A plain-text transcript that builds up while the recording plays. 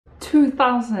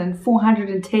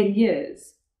2,410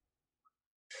 years.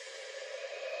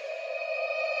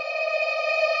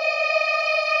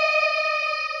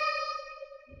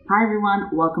 Hi everyone,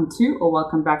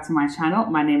 welcome back to my channel.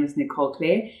 My name is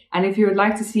NicoleClaire, and if you would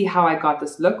like to see how I got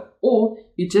this look, or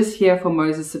you're just here for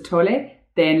Moses Sithole,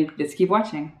 then let's keep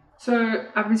watching. So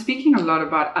I've been speaking a lot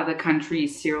about other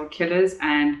countries' serial killers,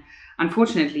 and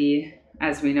unfortunately,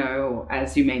 as we know, or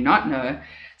as you may not know,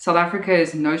 South Africa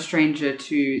is no stranger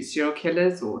to serial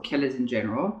killers or killers in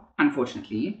general,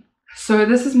 unfortunately. So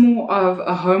this is more of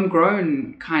a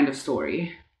homegrown kind of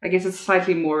story. I guess it's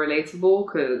slightly more relatable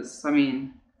because, I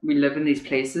mean, we live in these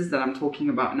places that I'm talking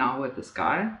about now with this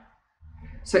guy.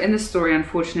 So in this story,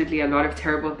 unfortunately, a lot of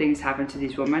terrible things happen to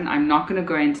these women. I'm not going to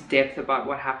go into depth about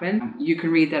what happened. You can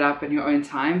read that up in your own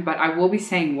time, but I will be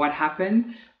saying what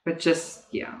happened, but just,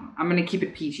 yeah, I'm going to keep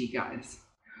it PG, guys.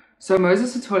 So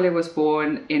Moses Sithole was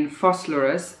born in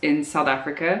Vosloorus in South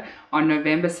Africa on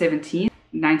November 17,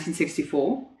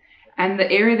 1964. And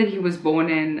the area that he was born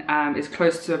in is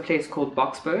close to a place called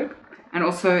Boksburg. And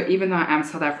also, even though I am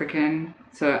South African,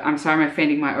 so I'm sorry I'm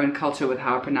offending my own culture with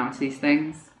how I pronounce these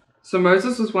things. So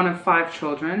Moses was one of 5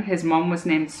 children. His mom was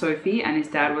named Sophie and his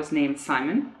dad was named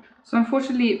Simon. So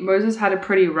unfortunately, Moses had a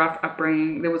pretty rough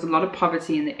upbringing. There was a lot of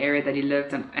poverty in the area that he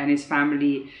lived in, and his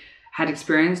family had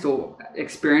experienced a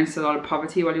lot of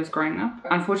poverty while he was growing up.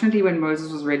 Unfortunately, when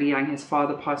Moses was really young, his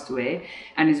father passed away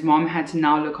and his mom had to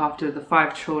now look after the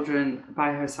 5 children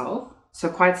by herself. So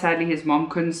quite sadly, his mom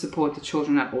couldn't support the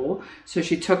children at all. So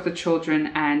she took the children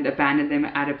and abandoned them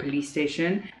at a police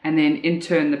station. And then in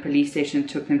turn, the police station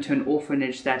took them to an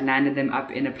orphanage that landed them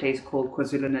up in a place called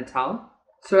KwaZulu-Natal.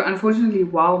 So unfortunately,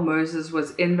 while Moses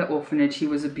was in the orphanage, he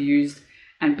was abused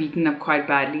and beaten up quite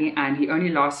badly. And he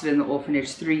only lasted in the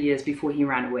orphanage 3 years before he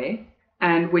ran away.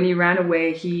 And when he ran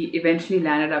away, he eventually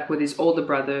landed up with his older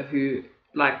brother who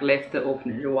left the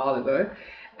orphanage a while ago.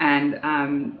 And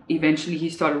eventually he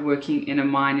started working in a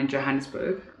mine in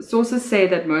Johannesburg. Sources say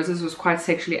that Moses was quite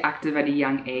sexually active at a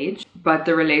young age, but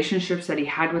the relationships that he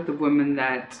had with the women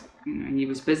that he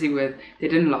was busy with, they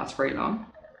didn't last very long.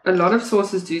 A lot of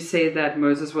sources do say that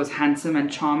Moses was handsome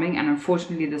and charming, and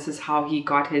unfortunately this is how he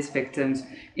got his victims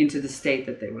into the state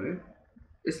that they were.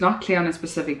 It's not clear on a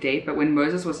specific date, but when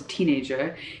Moses was a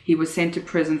teenager, he was sent to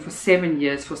prison for 7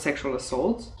 years for sexual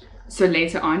assault. So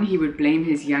later on, he would blame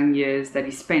his young years that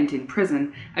he spent in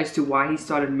prison as to why he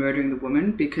started murdering the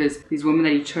women, because these women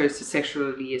that he chose to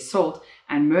sexually assault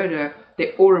and murder,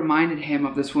 they all reminded him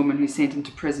of this woman who sent him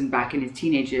to prison back in his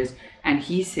teenage years, and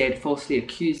he said falsely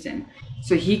accused him.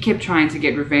 So he kept trying to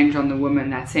get revenge on the woman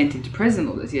that sent him to prison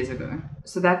all those years ago.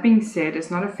 So that being said,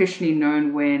 it's not officially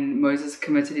known when Moses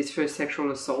committed his first sexual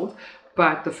assault,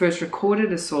 but the first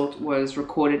recorded assault was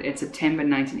recorded in September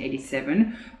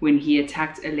 1987 when he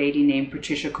attacked a lady named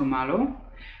Patricia Khumalo.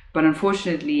 But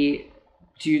unfortunately,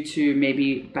 due to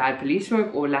maybe bad police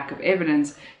work or lack of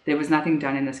evidence, there was nothing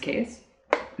done in this case.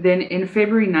 Then in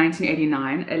February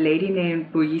 1989, a lady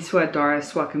named Buyiswa Dara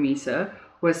Swakamisa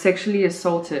was sexually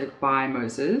assaulted by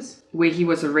Moses, where he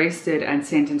was arrested and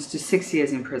sentenced to 6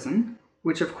 years in prison,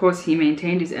 which of course he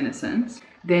maintained his innocence.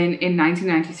 Then in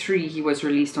 1993, he was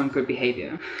released on good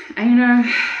behavior. And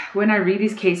when I read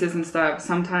these cases and stuff,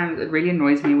 sometimes it really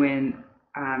annoys me when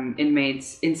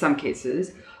inmates, in some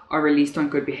cases, are released on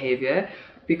good behavior.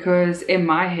 Because in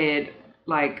my head,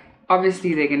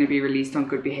 obviously they're going to be released on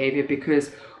good behavior because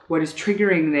what is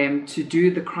triggering them to do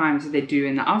the crimes that they do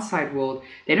in the outside world,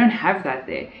 they don't have that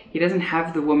there. He doesn't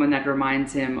have the woman that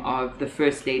reminds him of the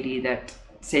first lady that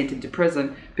sent him to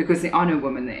prison because there are no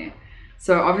women there.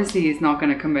 So obviously he's not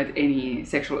going to commit any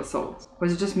sexual assaults.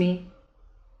 Was it just me?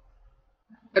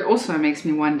 It also makes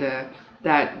me wonder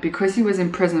that because he was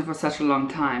in prison for such a long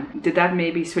time, did that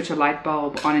maybe switch a light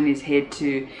bulb on in his head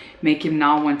to make him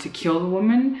now want to kill the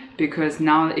woman? Because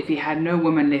now if he had no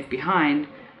woman left behind,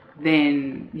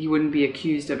 then he wouldn't be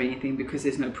accused of anything because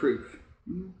there's no proof.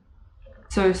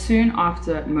 So soon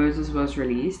after Moses was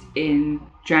released, between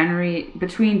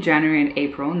January and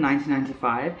April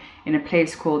 1995, in a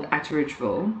place called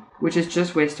Atteridgeville, which is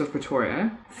just west of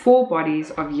Pretoria, 4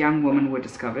 bodies of young women were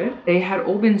discovered. They had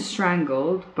all been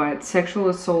strangled, but sexual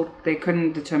assault, they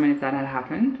couldn't determine if that had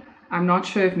happened. I'm not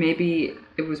sure if maybe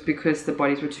it was because the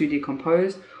bodies were too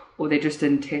decomposed, or they just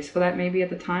didn't test for that maybe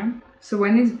at the time. So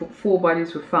when these 4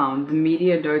 bodies were found, the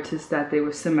media noticed that there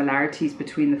were similarities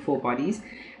between the 4 bodies,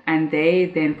 and they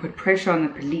then put pressure on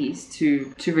the police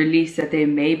to release that there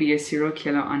may be a serial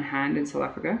killer on hand in South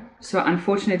Africa. So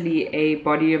unfortunately, a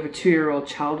body of a 2-year-old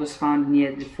child was found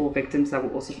near the 4 victims that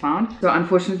were also found. So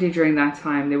unfortunately, during that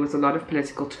time, there was a lot of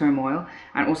political turmoil,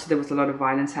 and also there was a lot of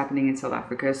violence happening in South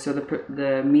Africa. So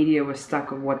the media was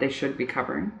stuck of what they should be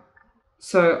covering.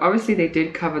 So obviously they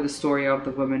did cover the story of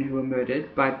the women who were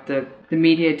murdered, but the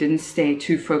media didn't stay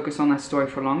too focused on that story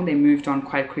for long. They moved on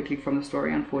quite quickly from the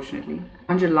story, unfortunately.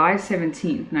 On July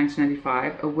 17th,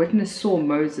 1995, a witness saw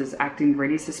Moses acting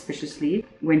really suspiciously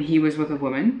when he was with a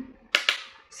woman.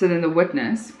 So then the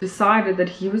witness decided that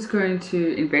he was going to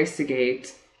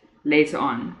investigate later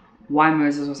on why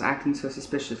Moses was acting so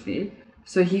suspiciously.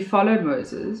 So he followed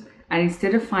Moses, and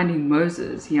instead of finding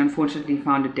Moses, he unfortunately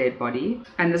found a dead body.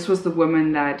 And this was the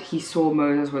woman that he saw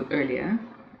Moses with earlier.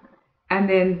 And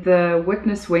then the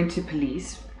witness went to police,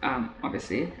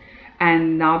 obviously.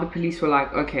 And now the police were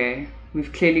like, okay,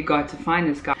 we've clearly got to find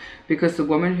this guy. Because the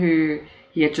woman who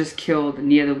he had just killed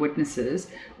near the witnesses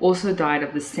also died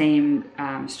of the same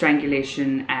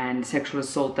strangulation and sexual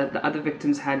assault that the other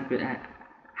victims had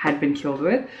been killed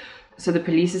with. So the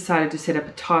police decided to set up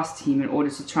a task team in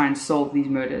order to try and solve these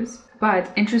murders.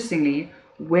 But interestingly,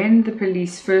 when the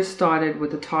police first started with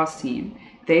the task team,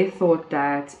 they thought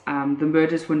that the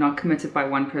murders were not committed by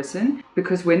one person,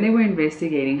 because when they were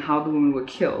investigating how the women were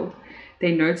killed,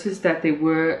 they noticed that there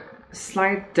were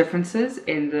slight differences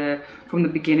from the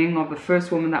beginning of the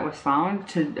first woman that was found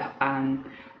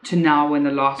to now when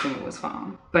the last woman was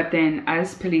found. But then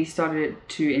as police started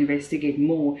to investigate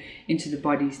more into the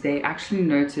bodies, they actually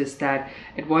noticed that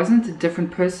it wasn't a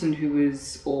different person who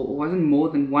was, or wasn't more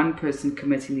than one person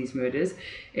committing these murders.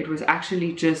 It was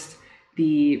actually just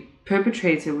the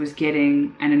perpetrator was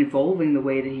getting and evolving the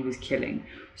way that he was killing.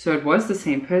 So it was the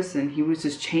same person, he was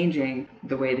just changing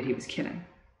the way that he was killing.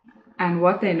 And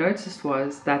what they noticed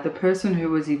was that the person who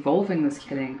was evolving this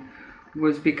killing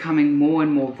was becoming more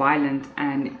and more violent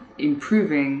and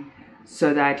improving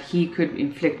so that he could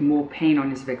inflict more pain on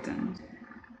his victims.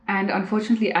 And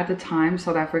unfortunately, at the time,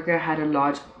 South Africa had a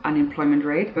large unemployment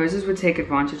rate. Moses would take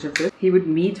advantage of this. He would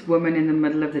meet women in the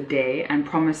middle of the day and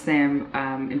promise them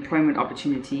employment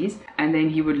opportunities, and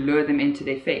then he would lure them into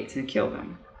their fate and kill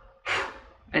them.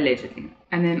 Allegedly.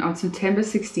 And then on September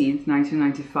 16th,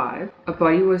 1995, a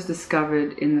body was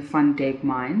discovered in the Van Dijk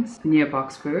mines near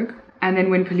Boksburg. And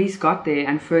then when police got there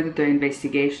and furthered their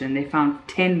investigation, they found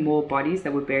 10 more bodies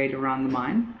that were buried around the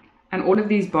mine. And all of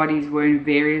these bodies were in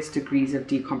various degrees of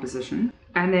decomposition.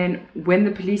 And then when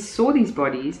the police saw these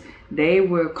bodies, they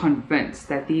were convinced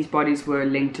that these bodies were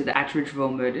linked to the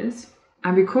Atteridgeville murders.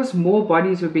 And because more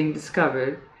bodies were being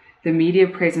discovered, the media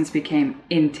presence became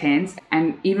intense,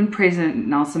 and even President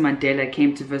Nelson Mandela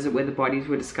came to visit where the bodies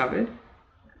were discovered.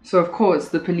 So of course,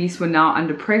 the police were now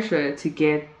under pressure to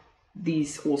get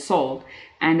these all solved,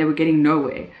 and they were getting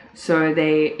nowhere. So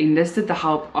they enlisted the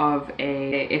help of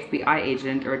a FBI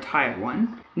agent, a retired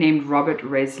one, named Robert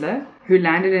Resler, who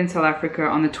landed in South Africa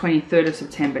on the 23rd of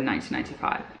September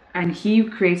 1995. And he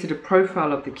created a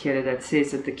profile of the killer that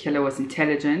says that the killer was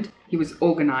intelligent, he was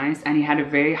organized, and he had a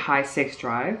very high sex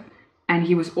drive. And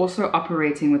he was also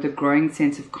operating with a growing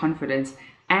sense of confidence,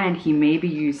 and he may be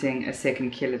using a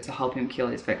second killer to help him kill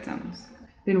his victims.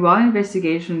 Then while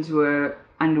investigations were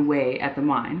underway at the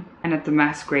mine and at the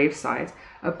mass grave site,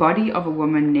 a body of a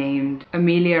woman named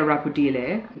Amelia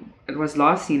Rapodile was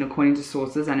last seen, according to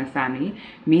sources and her family,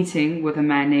 meeting with a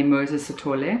man named Moses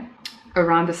Sithole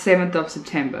around the 7th of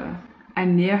September.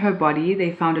 And near her body,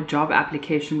 they found a job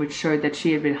application which showed that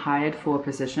she had been hired for a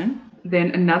position.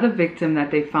 Then another victim that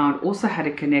they found also had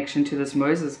a connection to this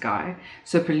Moses guy.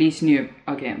 So police knew,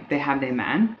 okay, they have their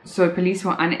man. So police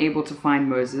were unable to find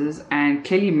Moses, and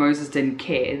clearly Moses didn't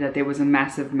care that there was a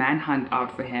massive manhunt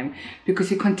out for him because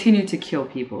he continued to kill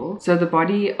people. So the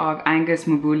body of Angus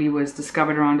Mbuli was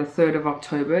discovered around the 3rd of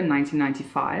October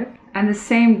 1995. And the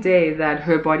same day that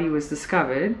her body was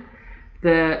discovered,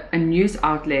 a news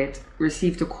outlet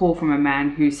received a call from a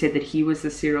man who said that he was the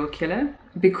serial killer,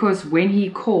 because when he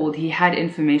called, he had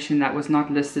information that was not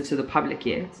listed to the public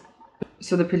yet.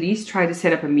 So the police tried to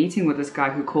set up a meeting with this guy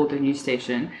who called the news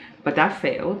station, but that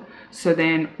failed. So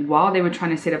then while they were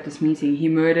trying to set up this meeting, he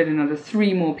murdered another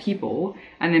 3 more people,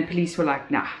 and then police were like,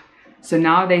 nah. So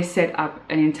now they set up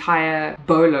an entire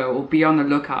bolo, or be on the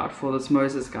lookout for this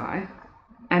Moses guy.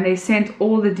 And they sent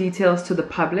all the details to the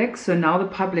public, so now the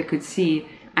public could see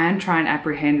and try and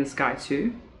apprehend this guy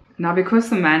too. Now, because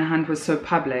the manhunt was so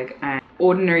public and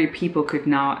ordinary people could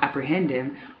now apprehend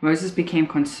him, Moses became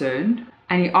concerned,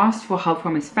 and he asked for help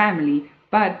from his family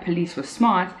But police were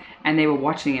smart and they were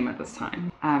watching him at this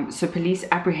time. So police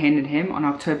apprehended him on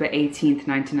October 18th,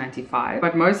 1995.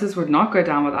 But Moses would not go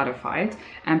down without a fight,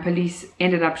 and police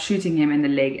ended up shooting him in the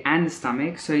leg and the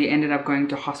stomach, so he ended up going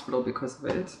to hospital because of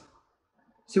it.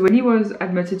 So when he was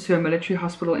admitted to a military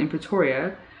hospital in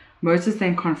Pretoria, Moses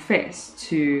then confessed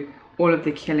to all of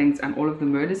the killings and all of the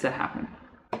murders that happened.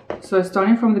 So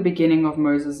starting from the beginning of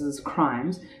Moses's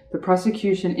crimes, the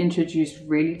prosecution introduced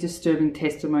really disturbing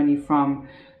testimony from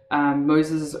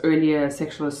Moses' earlier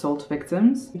sexual assault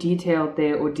victims, detailed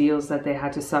their ordeals that they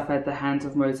had to suffer at the hands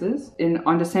of Moses.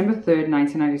 On December 3rd,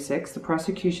 1996, the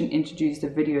prosecution introduced a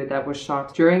video that was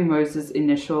shot during Moses'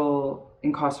 initial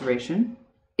incarceration,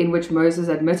 in which Moses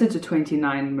admitted to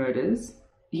 29 murders.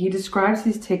 He describes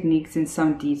his techniques in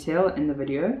some detail in the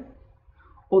video,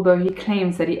 although he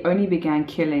claims that he only began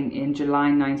killing in July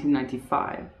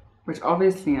 1995, which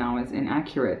obviously now is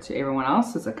inaccurate to everyone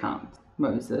else's account,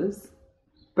 Moses.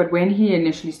 But when he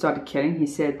initially started killing, he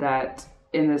said that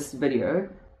in this video,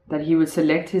 that he would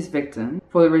select his victim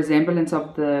for the resemblance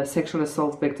of the sexual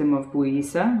assault victim of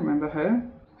Buisa, remember her?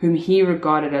 Whom he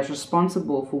regarded as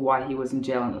responsible for why he was in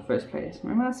jail in the first place.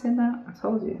 Remember I said that? I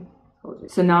told you.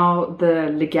 So now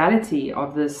the legality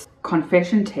of this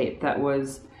confession tape that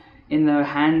was in the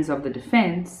hands of the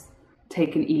defense,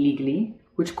 taken illegally,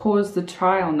 which caused the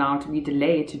trial now to be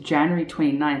delayed to January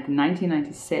 29th,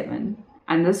 1997.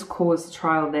 And this caused the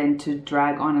trial then to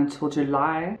drag on until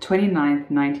July 29th,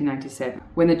 1997,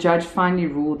 when the judge finally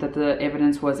ruled that the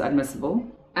evidence was admissible.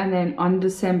 And then on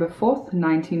December 4th,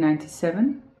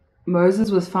 1997, Moses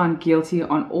was found guilty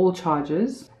on all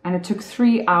charges, and it took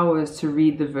 3 hours to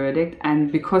read the verdict,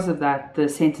 and because of that, the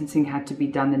sentencing had to be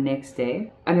done the next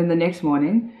day. And then the next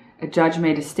morning, a judge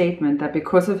made a statement that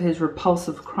because of his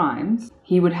repulsive crimes,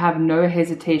 he would have no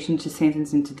hesitation to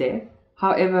sentence him to death.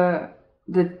 However,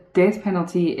 the death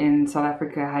penalty in South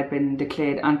Africa had been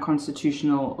declared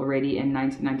unconstitutional already in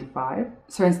 1995.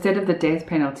 So instead of the death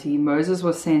penalty, Moses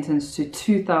was sentenced to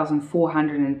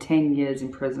 2,410 years in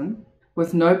prison,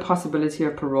 with no possibility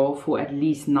of parole for at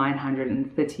least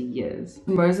 930 years.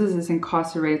 Moses is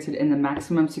incarcerated in the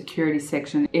maximum security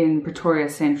section in Pretoria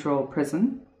Central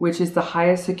Prison, which is the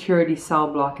highest security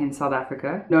cell block in South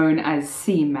Africa, known as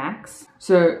C-Max.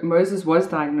 So Moses was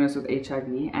diagnosed with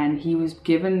HIV, and he was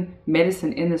given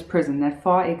medicine in this prison that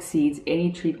far exceeds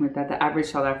any treatment that the average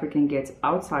South African gets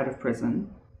outside of prison,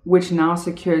 which now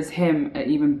secures him an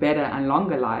even better and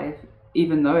longer life,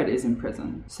 even though it is in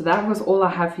prison. So that was all I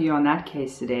have for you on that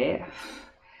case today.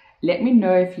 Let me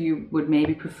know if you would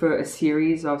maybe prefer a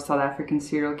series of South African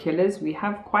serial killers. We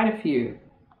have quite a few.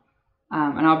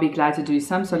 And I'll be glad to do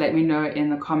some, so let me know in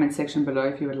the comment section below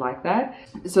if you would like that.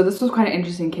 So this was quite an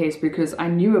interesting case because I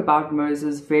knew about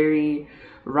Moses very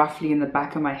roughly in the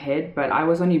back of my head, but I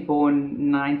was only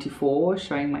born 94,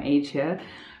 showing my age here,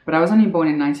 but I was only born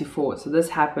in 94, so this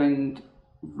happened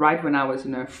right when I was,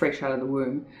 fresh out of the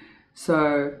womb.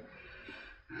 So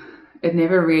it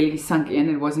never really sunk in.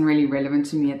 It wasn't really relevant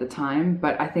to me at the time,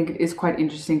 but I think it is quite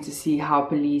interesting to see how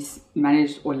police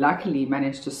managed, or luckily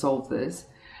managed, to solve this.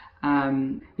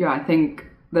 I think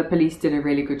the police did a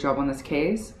really good job on this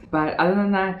case, but other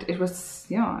than that, it was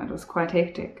quite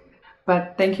hectic.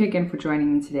 But thank you again for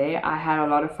joining me today. I had a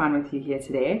lot of fun with you here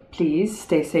today. Please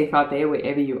stay safe out there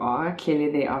wherever you are.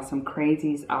 Clearly there are some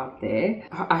crazies out there.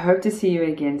 I hope to see you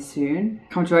again soon.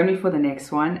 Come join me for the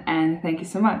next one, and thank you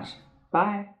so much.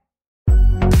 Bye.